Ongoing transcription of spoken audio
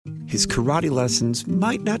his karate lessons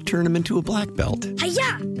might not turn him into a black belt.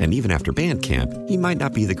 Hi-ya! And even after band camp, he might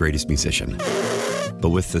not be the greatest musician.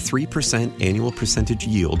 But with the 3% annual percentage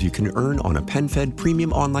yield you can earn on a PenFed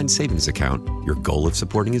premium online savings account, your goal of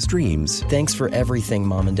supporting his dreams... Thanks for everything,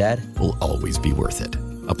 Mom and Dad. ...will always be worth it.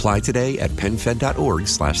 Apply today at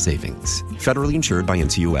PenFed.org/savings. Federally insured by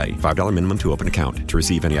NCUA. $5 minimum to open account. To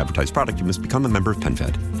receive any advertised product, you must become a member of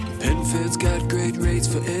PenFed. PenFed's got great rates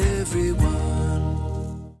for everyone.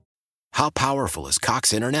 How powerful is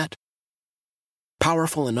Cox Internet?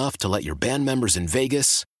 Powerful enough to let your band members in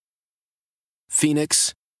Vegas,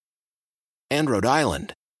 Phoenix, and Rhode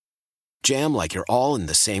Island jam like you're all in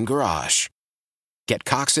the same garage. Get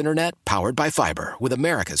Cox Internet powered by fiber with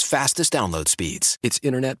America's fastest download speeds. It's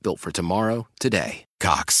internet built for tomorrow, today.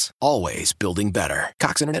 Cox, always building better.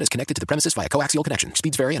 Cox Internet is connected to the premises via coaxial connection.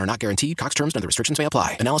 Speeds vary and are not guaranteed. Cox terms and other restrictions may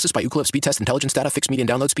apply. Analysis by Ookla Speed Test Intelligence Data. Fixed median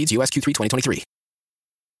download speeds. US Q3 2023.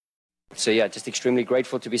 So yeah, just extremely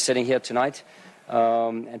grateful to be sitting here tonight.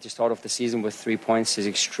 And to start off the season with 3 points is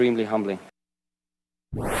extremely humbling.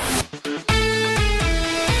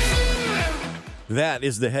 That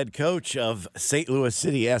is the head coach of St. Louis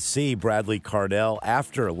City SC, Bradley Cardell,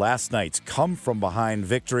 after last night's come-from-behind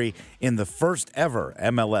victory in the first ever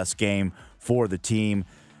MLS game for the team.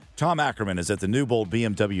 Tom Ackerman is at the Newbold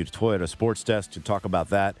BMW Toyota Sports Desk to talk about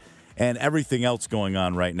that and everything else going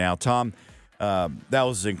on right now. Tom, that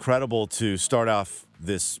was incredible to start off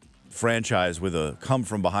this franchise with a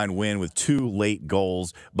come-from-behind win with 2 late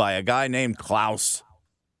goals by a guy named Klaus.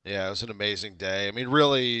 Yeah, it was an amazing day. I mean,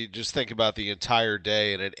 really, just think about the entire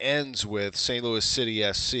day, and it ends with St. Louis City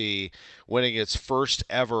SC winning its first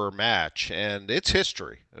ever match, and it's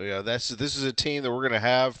history. You know, this is a team that we're going to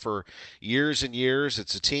have for years and years.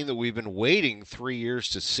 It's a team that we've been waiting 3 years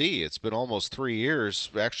to see. It's been almost 3 years,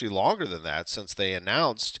 actually longer than that, since they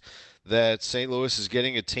announced that St. Louis is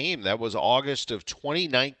getting a team. That was August of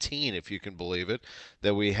 2019, if you can believe it,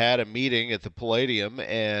 that we had a meeting at the Palladium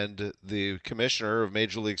and the commissioner of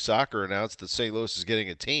Major League Soccer announced that St. Louis is getting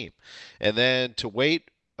a team. And then to wait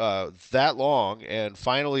that long and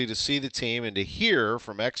finally to see the team and to hear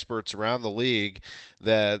from experts around the league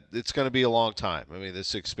that it's going to be a long time. I mean,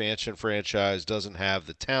 this expansion franchise doesn't have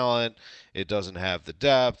the talent. It doesn't have the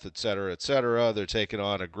depth, et cetera, et cetera. They're taking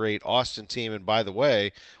on a great Austin team. And by the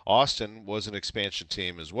way, Austin was an expansion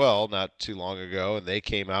team as well not too long ago, and they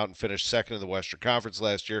came out and finished second in the Western Conference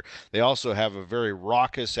last year. They also have a very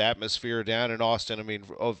raucous atmosphere down in Austin. I mean,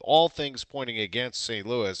 of all things pointing against St.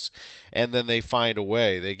 Louis, and then they find a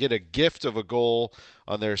way. They get a gift of a goal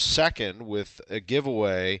on their second with a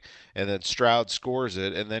giveaway, and then Stroud scores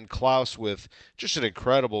it, and then Klaus with just an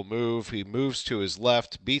incredible move. He moves to his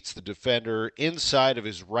left, beats the defender inside of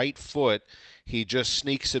his right foot. He just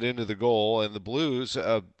sneaks it into the goal, and the Blues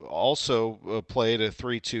also played a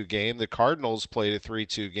 3-2 game. The Cardinals played a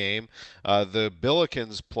 3-2 game. The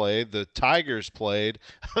Billikens played. The Tigers played.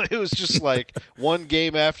 It was just like one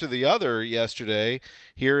game after the other yesterday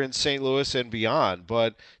here in St. Louis and beyond.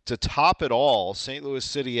 But to top it all, St. Louis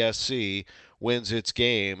City SC wins its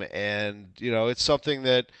game, and you know it's something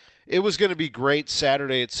that it was going to be great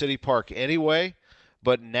Saturday at City Park anyway.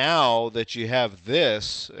 But now that you have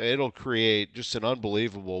this, it'll create just an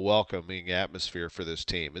unbelievable welcoming atmosphere for this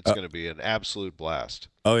team. It's going to be an absolute blast.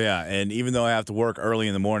 Oh, yeah, and even though I have to work early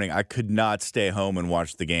in the morning, I could not stay home and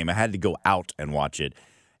watch the game. I had to go out and watch it.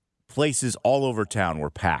 Places all over town were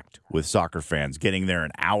packed with soccer fans, getting there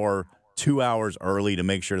an hour, 2 hours early to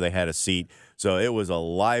make sure they had a seat. So it was a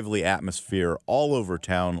lively atmosphere all over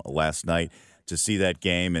town last night to see that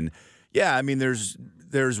game. And, yeah, I mean, there's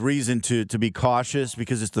reason to be cautious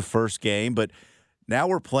because it's the first game, but now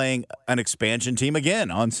we're playing an expansion team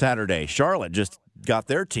again on Saturday. Charlotte just got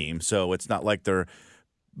their team, so it's not like they're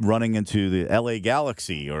running into the LA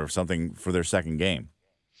Galaxy or something for their second game.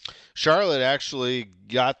 Charlotte actually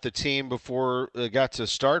got the team got to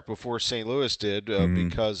start before St. Louis did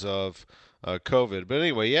because of COVID. But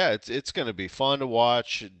anyway, yeah, it's going to be fun to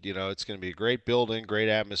watch. You know, it's going to be a great building, great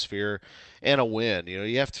atmosphere, and a win. You know,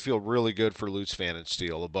 you have to feel really good for Lutz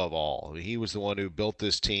Pfannenstiel above all. I mean, he was the one who built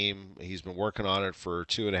this team. He's been working on it for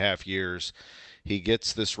 2.5 years. He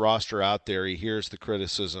gets this roster out there. He hears the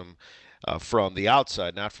criticism from the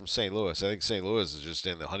outside, not from St. Louis. I think St. Louis is just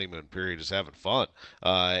in the honeymoon period, just having fun.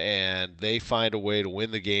 And they find a way to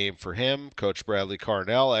win the game for him. Coach Bradley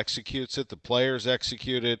Cardell executes it. The players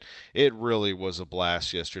execute it. It really was a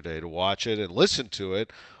blast yesterday to watch it and listen to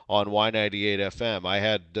it on Y98 FM. I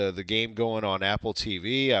had the game going on Apple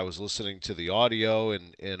TV. I was listening to the audio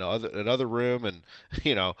in another room, and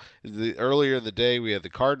earlier in the day we had the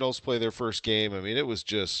Cardinals play their first game. I mean, it was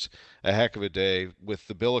just a heck of a day with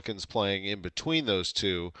the Billikens playing in between those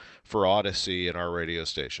two for Odyssey and our radio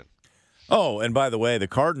station. Oh, and by the way, the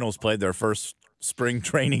Cardinals played their first spring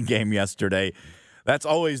training game yesterday. That's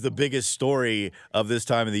always the biggest story of this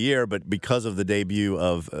time of the year, but because of the debut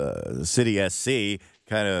of City SC,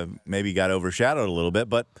 kind of maybe got overshadowed a little bit.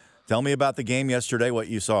 But tell me about the game yesterday, what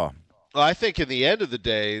you saw. Well, I think in the end of the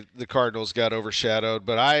day, the Cardinals got overshadowed,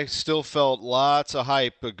 but I still felt lots of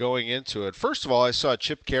hype going into it. First of all, I saw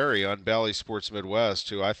Chip Carey on Bally Sports Midwest,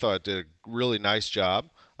 who I thought did a really nice job.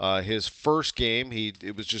 His first game,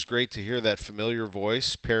 it was just great to hear that familiar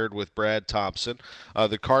voice paired with Brad Thompson.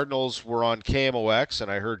 The Cardinals were on KMOX, and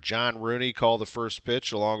I heard John Rooney call the first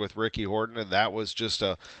pitch along with Ricky Horton, and that was just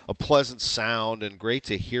a pleasant sound and great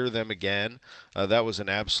to hear them again. That was an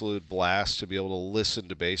absolute blast to be able to listen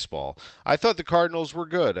to baseball. I thought the Cardinals were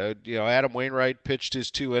good. Adam Wainwright pitched his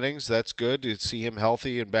 2 innings. That's good to see him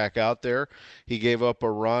healthy and back out there. He gave up a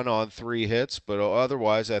run on 3 hits, but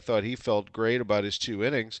otherwise I thought he felt great about his 2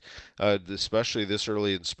 innings. Especially this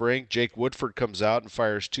early in spring. Jake Woodford comes out and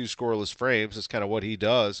fires 2 scoreless frames. That's kind of what he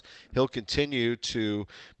does. He'll continue to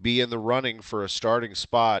be in the running for a starting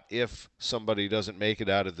spot if somebody doesn't make it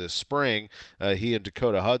out of this spring. He and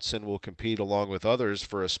Dakota Hudson will compete along with others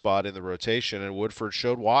for a spot in the rotation, and Woodford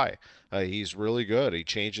showed why. He's really good. He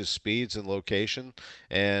changes speeds and location.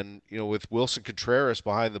 And, with Wilson Contreras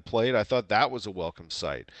behind the plate, I thought that was a welcome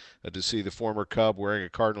sight to see the former Cub wearing a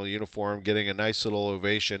Cardinal uniform, getting a nice little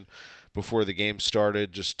ovation before the game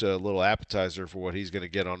started. Just a little appetizer for what he's going to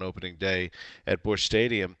get on opening day at Busch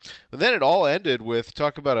Stadium. And then it all ended with,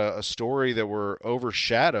 talk about a story that we're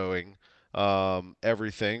overshadowing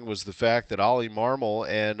everything, was the fact that Ollie Marmol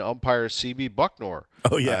and umpire C.B. Bucknor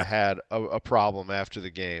had a problem after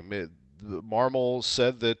the game. Marmol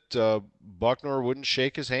said that Bucknor wouldn't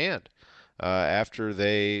shake his hand after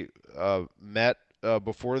they met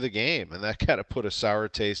before the game, and that kind of put a sour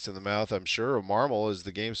taste in the mouth, I'm sure, of Marmol as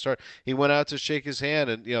the game started. He went out to shake his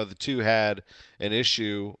hand, and the two had an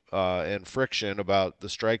issue and friction about the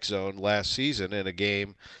strike zone last season in a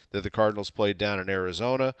game that the Cardinals played down in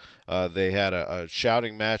Arizona. They had a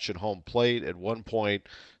shouting match at home plate. At one point,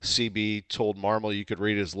 CB told Marmol you could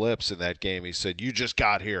read his lips in that game. He said, "You just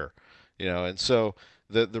got here." And so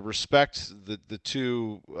the respect that the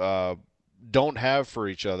two don't have for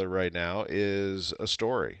each other right now is a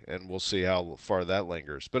story, and we'll see how far that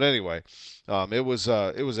lingers. But anyway, it was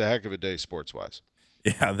a heck of a day sports-wise.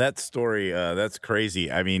 Yeah, that story, that's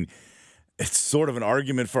crazy. I mean, it's sort of an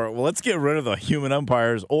argument for, well, let's get rid of the human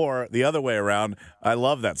umpires, or the other way around. I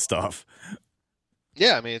love that stuff.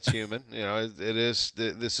 Yeah, I mean, it's human. It is.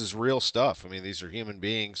 This is real stuff. I mean, these are human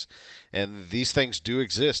beings, and these things do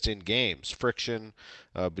exist in games. Friction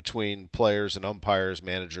between players and umpires,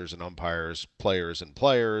 managers and umpires, players and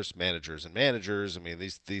players, managers and managers. I mean,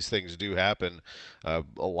 these things do happen. A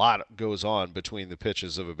lot goes on between the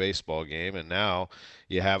pitches of a baseball game, and now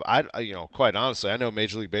you have. Quite honestly, I know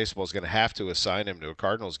Major League Baseball is going to have to assign him to a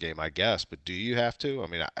Cardinals game, I guess. But do you have to? I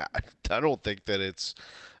mean, I don't think that it's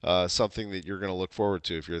something that you're going to look forward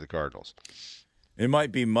to if you're the Cardinals. It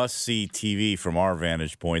might be must-see TV from our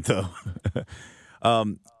vantage point, though.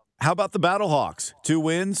 How about the Battlehawks? 2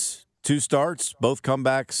 wins, 2 starts, both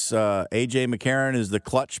comebacks. A.J. McCarron is the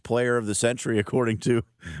clutch player of the century, according to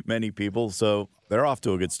many people, so they're off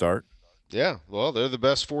to a good start. Yeah, well, they're the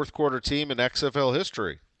best fourth-quarter team in XFL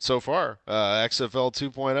history so far. XFL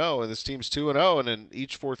 2.0, and this team's 2-0, and in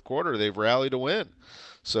each fourth quarter they've rallied to win.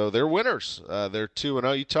 So they're winners. They're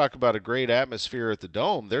 2-0. You talk about a great atmosphere at the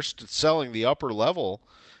Dome. They're selling the upper level,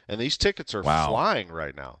 and these tickets are flying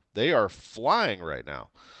right now. They are flying right now.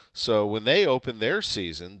 So when they open their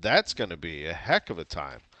season, that's going to be a heck of a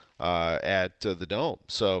time at the Dome.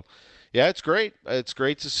 So, yeah, it's great. It's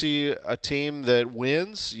great to see a team that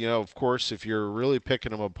wins. Of course, if you're really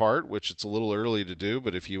picking them apart, which it's a little early to do,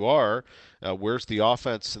 but if you are, where's the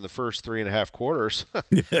offense in the first 3.5 quarters?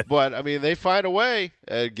 But, I mean, they find a way.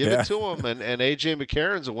 Give it to them. And A.J.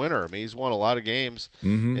 McCarron's a winner. I mean, he's won a lot of games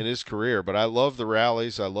in his career. But I love the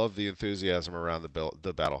rallies. I love the enthusiasm around the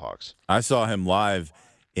Battlehawks. I saw him live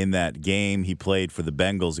in that game he played for the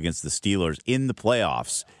Bengals against the Steelers in the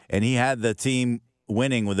playoffs, and he had the team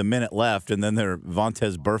winning with a minute left, and then their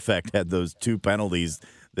Vontaze Burfict had those 2 penalties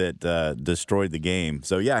that destroyed the game.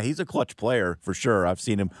 So, yeah, he's a clutch player for sure. I've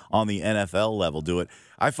seen him on the NFL level do it.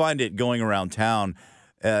 I find it going around town,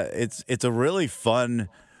 it's a really fun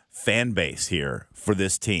fan base here for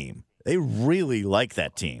this team. They really like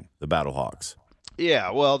that team, the Battlehawks.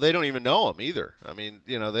 Yeah, well, they don't even know them either. I mean,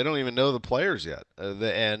 they don't even know the players yet,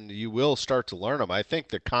 and you will start to learn them. I think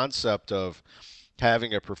the concept of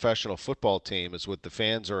having a professional football team is what the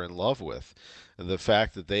fans are in love with. And the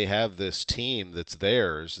fact that they have this team that's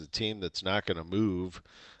theirs, a team that's not going to move,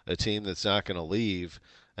 a team that's not going to leave,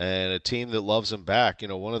 and a team that loves them back.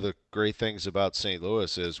 One of the great things about St.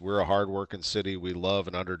 Louis is we're a hard-working city. We love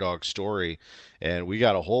an underdog story, and we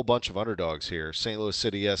got a whole bunch of underdogs here. St. Louis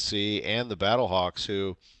City SC and the Battlehawks,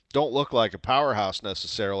 who don't look like a powerhouse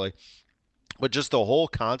necessarily, but just the whole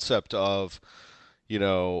concept of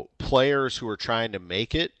players who are trying to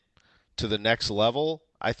make it to the next level.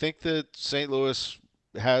 I think that St. Louis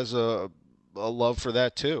has a love for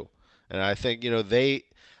that too. And I think,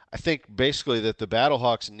 I think basically that the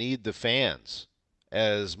Battlehawks need the fans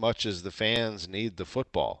as much as the fans need the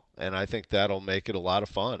football. And I think that'll make it a lot of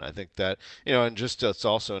fun. I think that, and just it's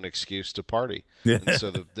also an excuse to party. Yeah. And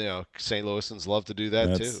so St. Louisans love to do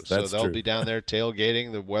that too. So they'll be down there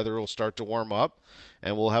tailgating. The weather will start to warm up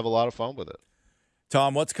and we'll have a lot of fun with it.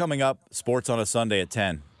 Tom, what's coming up? Sports on a Sunday at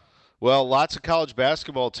 10. Well, lots of college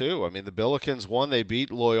basketball, too. I mean, the Billikens won. They beat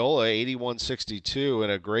Loyola 81-62 in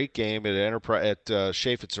a great game at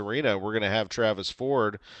Chaifetz Arena. We're going to have Travis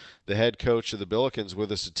Ford, the head coach of the Billikens,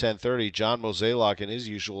 with us at 10:30. John Mozeliak in his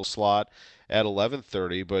usual slot at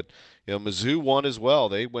 11:30. But, Mizzou won as well.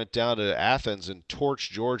 They went down to Athens and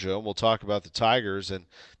torched Georgia. And we'll talk about the Tigers and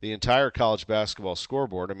the entire college basketball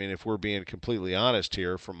scoreboard. I mean, if we're being completely honest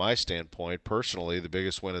here, from my standpoint, personally, the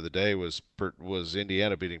biggest win of the day was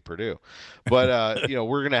Indiana beating Purdue. But,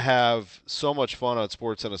 we're going to have so much fun on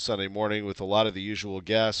Sports on a Sunday morning with a lot of the usual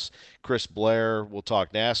guests. Chris Blair will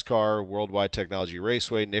talk NASCAR, Worldwide Technology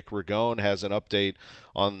Raceway. Nick Ragone has an update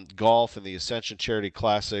on golf and the Ascension Charity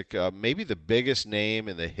Classic. Maybe the biggest name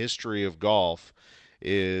in the history of golf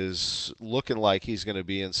is looking like he's going to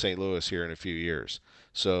be in St. Louis here in a few years.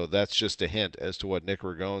 So that's just a hint as to what Nick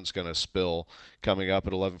Ragone's going to spill coming up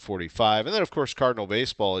at 11:45. And then, of course, Cardinal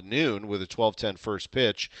baseball at noon with a 12:10 first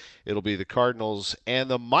pitch. It'll be the Cardinals and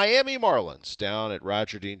the Miami Marlins down at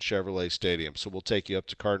Roger Dean Chevrolet Stadium. So we'll take you up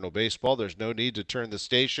to Cardinal baseball. There's no need to turn the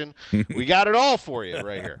station. We got it all for you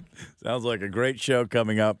right here. Sounds like a great show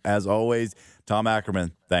coming up. As always, Tom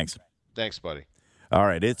Ackerman, thanks. Thanks, buddy. All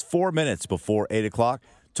right, it's 4 minutes before 8 o'clock.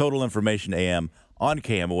 Total Information AM on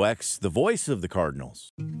KMOX, the voice of the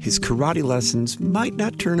Cardinals. His karate lessons might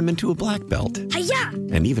not turn him into a black belt. Hi-ya!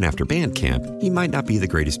 And even after band camp, he might not be the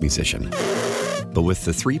greatest musician. But with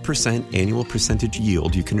the 3% annual percentage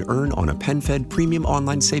yield you can earn on a PenFed premium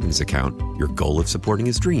online savings account, your goal of supporting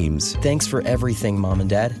his dreams... Thanks for everything, Mom and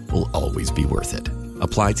Dad. ...will always be worth it.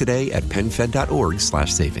 Apply today at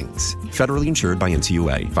PenFed.org/savings. Federally insured by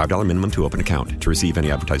NCUA. $5 minimum to open account. To receive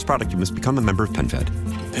any advertised product, you must become a member of PenFed.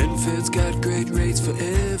 PenFed's got great rates for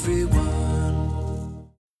everyone.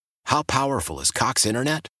 How powerful is Cox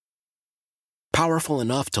Internet? Powerful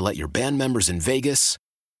enough to let your band members in Vegas,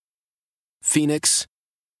 Phoenix,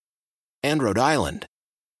 and Rhode Island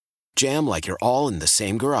jam like you're all in the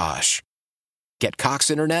same garage. Get Cox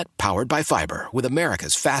Internet powered by fiber with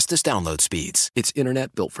America's fastest download speeds. It's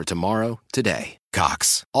internet built for tomorrow, today.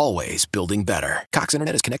 Cox, always building better. Cox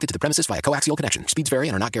Internet is connected to the premises via coaxial connection. Speeds vary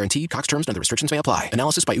and are not guaranteed. Cox terms and other restrictions may apply.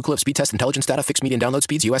 Analysis by Ookla Speed Test Intelligence Data. Fixed median download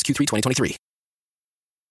speeds. US Q3 2023.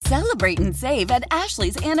 Celebrate and save at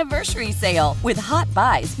Ashley's Anniversary Sale. With Hot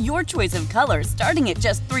Buys, your choice of colors starting at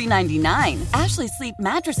just $3.99. Ashley Sleep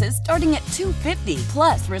mattresses starting at $2.50.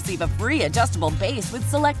 Plus, receive a free adjustable base with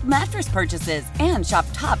select mattress purchases. And shop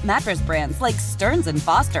top mattress brands like Stearns &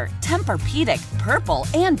 Foster, Tempur-Pedic, Purple,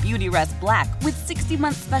 and Beautyrest Black with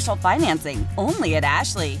 60-month special financing. Only at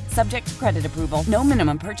Ashley. Subject to credit approval. No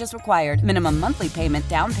minimum purchase required. Minimum monthly payment,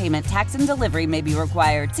 down payment, tax, and delivery may be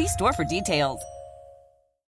required. See store for details.